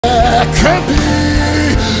avec un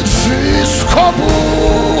but jusqu'au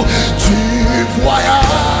bout du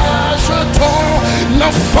voyage. Ton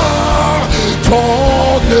enfant,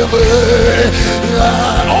 ton heureux.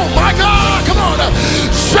 Oh my God, come on.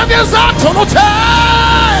 Je viens à ton hôtel.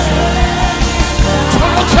 Ton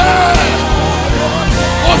hôtel.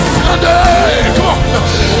 Offrandeur. Come on.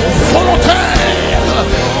 Volontaire.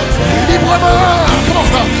 Librement. Come on.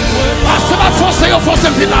 Ah, c'est pas forcé, on force le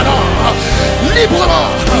là, non. Librement.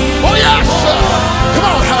 Oh yes. Come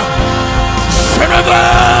on. Je ne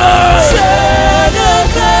veux.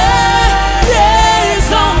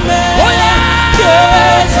 Désormais que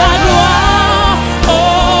ta gloire, oh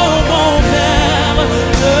mon Père,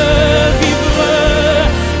 de vivre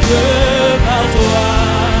que par toi,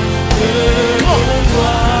 que pour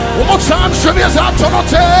toi. Au mot de Sam, je viens à ton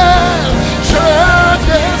hôtel, je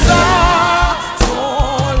viens à ton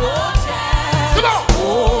hôtel,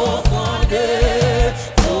 offrandé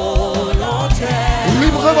volontaire,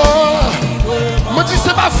 librement. Me dis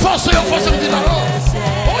c'est pas force, on force me dit alors.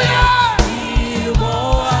 Oh yeah.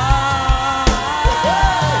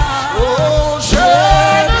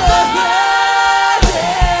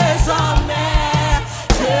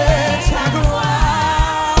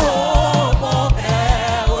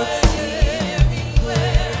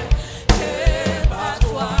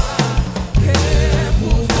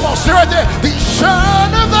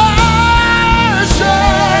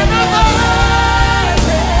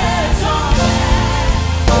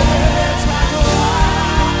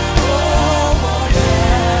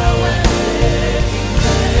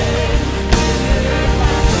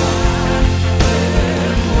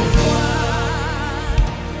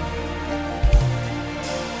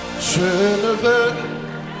 Je ne veux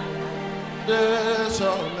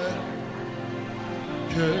désormais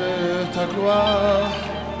que ta gloire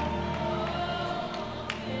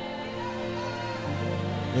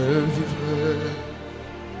ne vivre.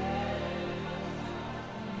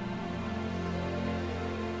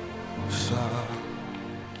 Ça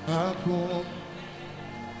a pour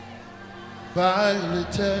par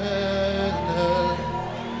l'éternel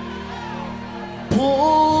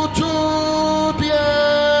pour tout bien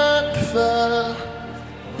faire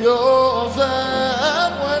yo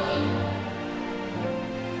vers moi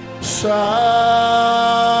ça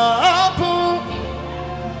pour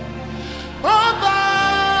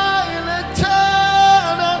par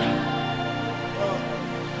l'éternel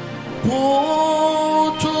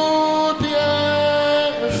pour tout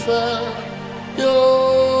bien faire yo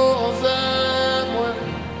vers moi.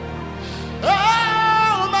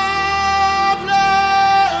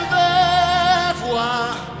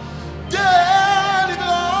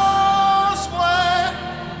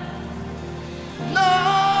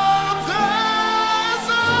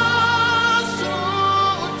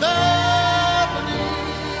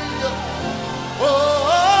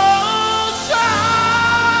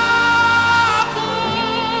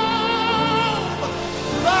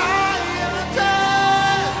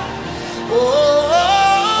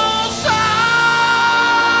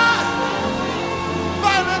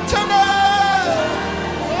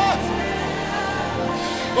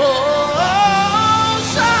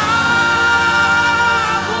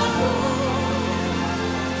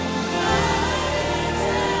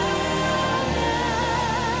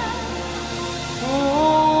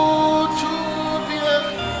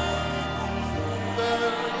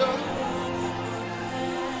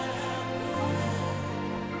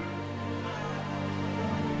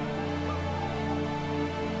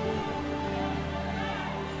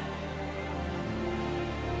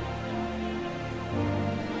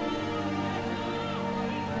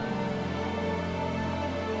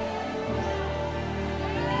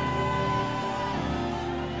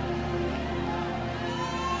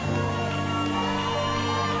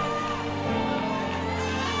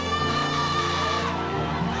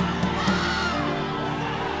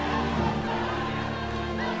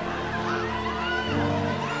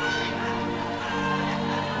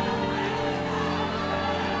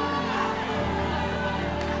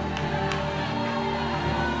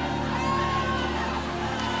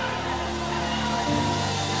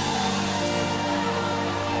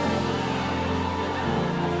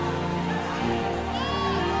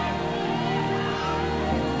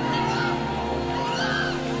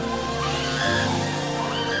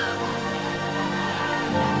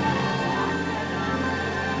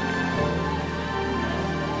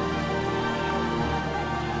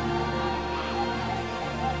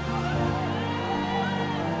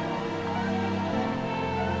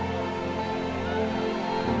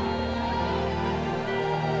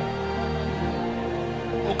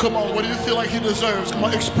 Come on, what do you feel like he deserves? Come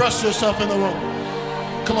on, express yourself in the room.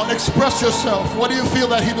 Come on, express yourself. What do you feel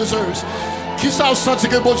that he deserves? Qui ça vous senti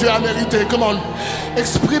que bon Dieu a mérité? Come on.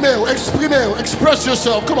 Exprimez-vous, exprimez-vous. Express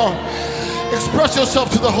yourself. Come on. Express yourself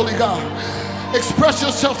to the Holy God. Express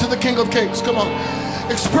yourself to the King of Kings. Come on.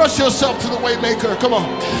 Express yourself to the Waymaker. Come on.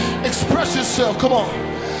 Express yourself. Come on.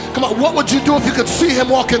 Come on. What would you do if you could see him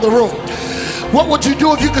walk in the room? What would you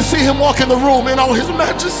do if you could see him walk in the room in all his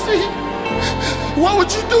majesty? What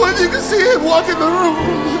would you do if you could see him walk in the room?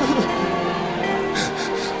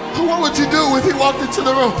 What would you do if he walked into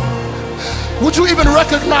the room? Would you even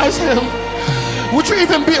recognize him? Would you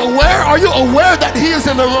even be aware? Are you aware that he is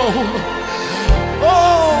in the room?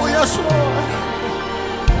 Oh, yes, Lord.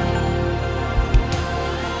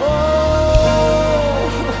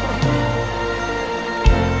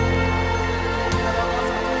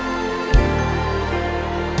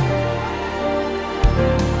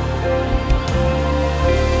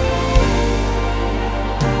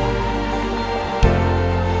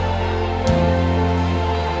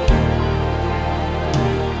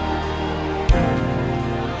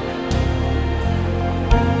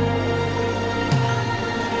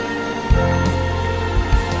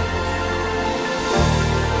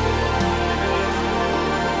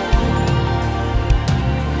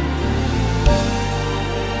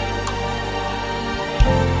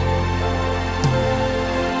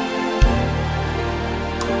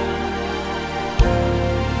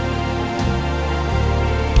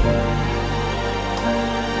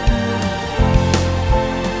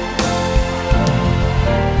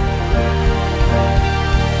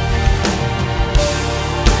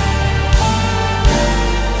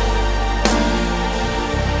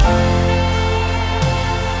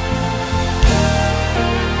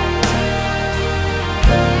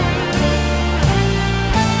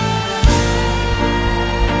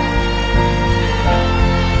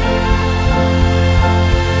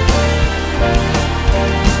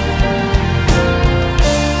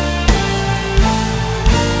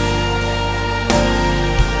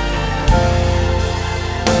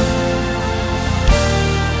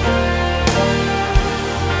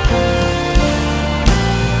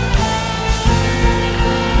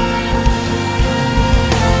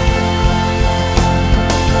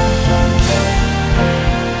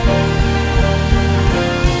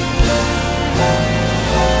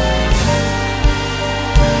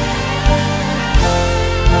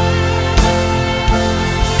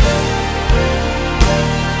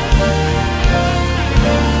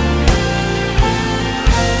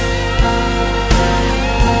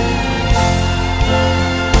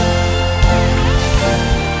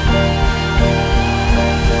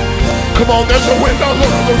 Come on, there's a wind all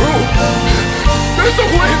over the room. There's a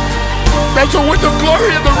wind. There's a wind of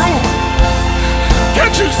glory in the room.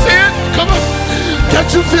 Can't you see it? Come on.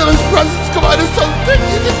 Can't you feel his presence? Come on, it's so thick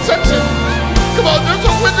you can touch it. Come on, there's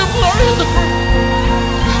a wind of glory in the room.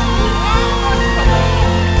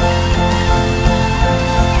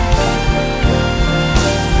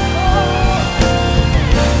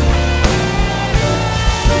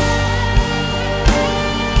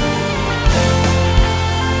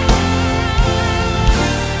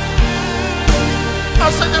 I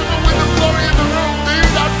said there's a wind of glory in the room. Do you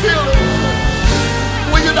not feel it?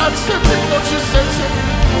 When you're not sensing, don't you sense it?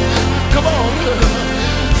 Come on.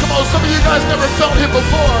 Come on, some of you guys never felt him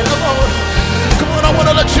before. Come on. Come on, I want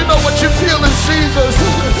to let you know what you feel is Jesus.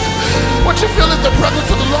 What you feel is the presence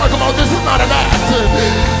of the Lord. Come on, this is not an act.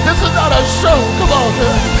 This is not a show. Come on.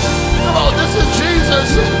 Come on, this is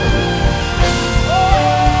Jesus.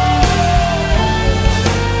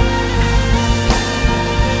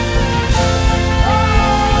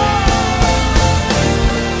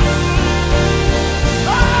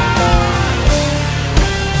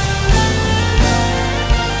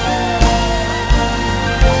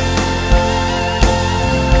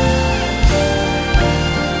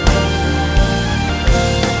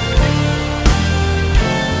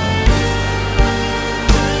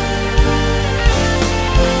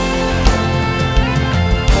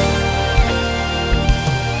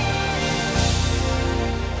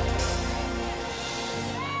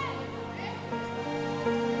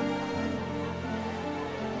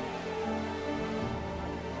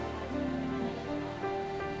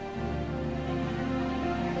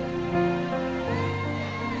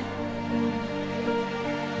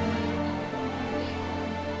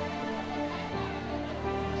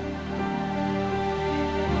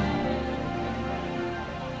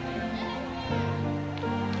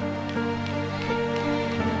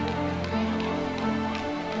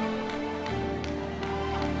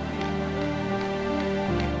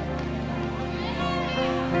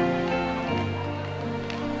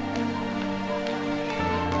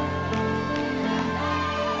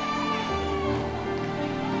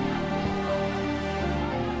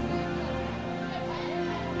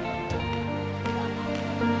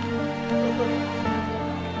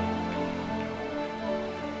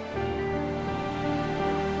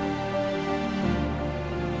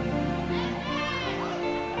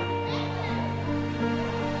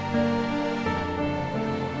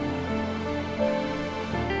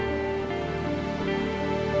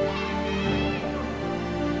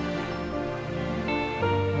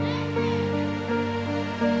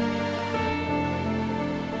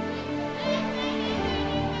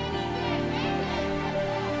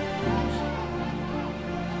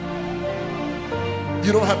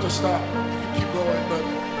 You don't have to stop. Keep going, but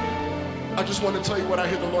I just want to tell you what I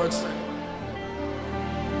hear the Lord say.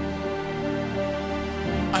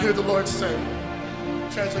 I hear the Lord say,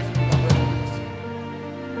 translate for me, my brother, please.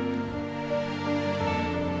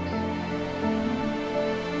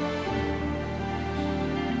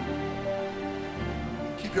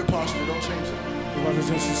 Keep your posture, don't change it.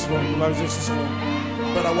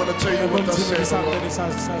 But I want to tell you what thus says the Lord.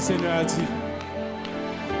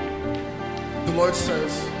 The Lord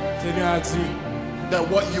says that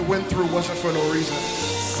what you went through wasn't for no reason.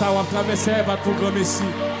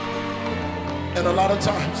 And a lot of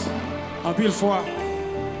times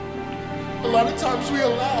we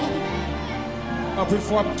allow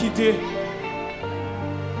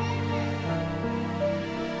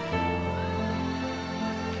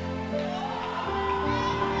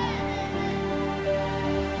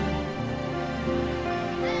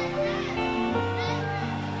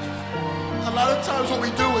what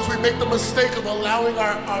we do is we make the mistake of allowing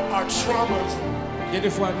our traumas.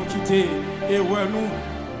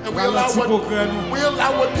 And we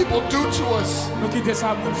allow what people do to us.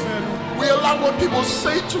 We allow what people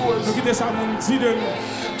say to us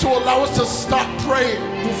to allow us to stop praying,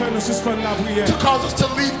 to cause us to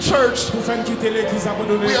leave church.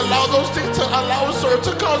 We allow those things to allow us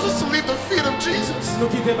to cause us to leave the feet of Jesus.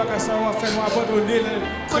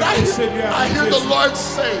 But I hear the Lord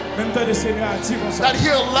say that He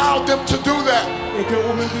allowed them to do that,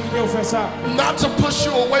 not to push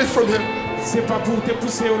you away from Him,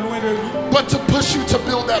 but to push you to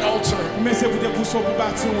build that altar.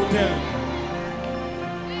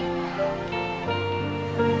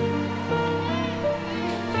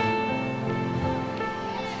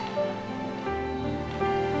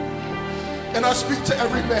 And I speak to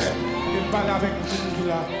every man.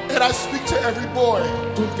 And I speak to every boy.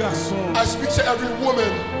 I speak to every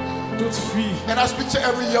woman. And I speak to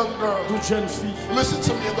every young girl. Listen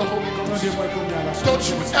to me in the Holy Ghost. Don't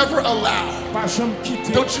you ever allow,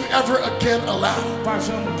 don't you ever again allow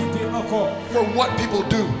for what people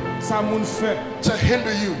do to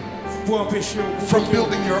hinder you from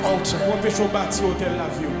building your altar.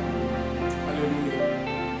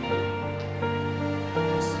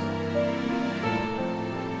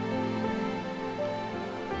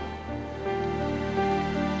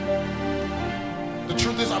 The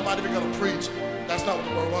truth is, I'm not even going to preach. That's not what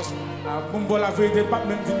the Lord wants for me.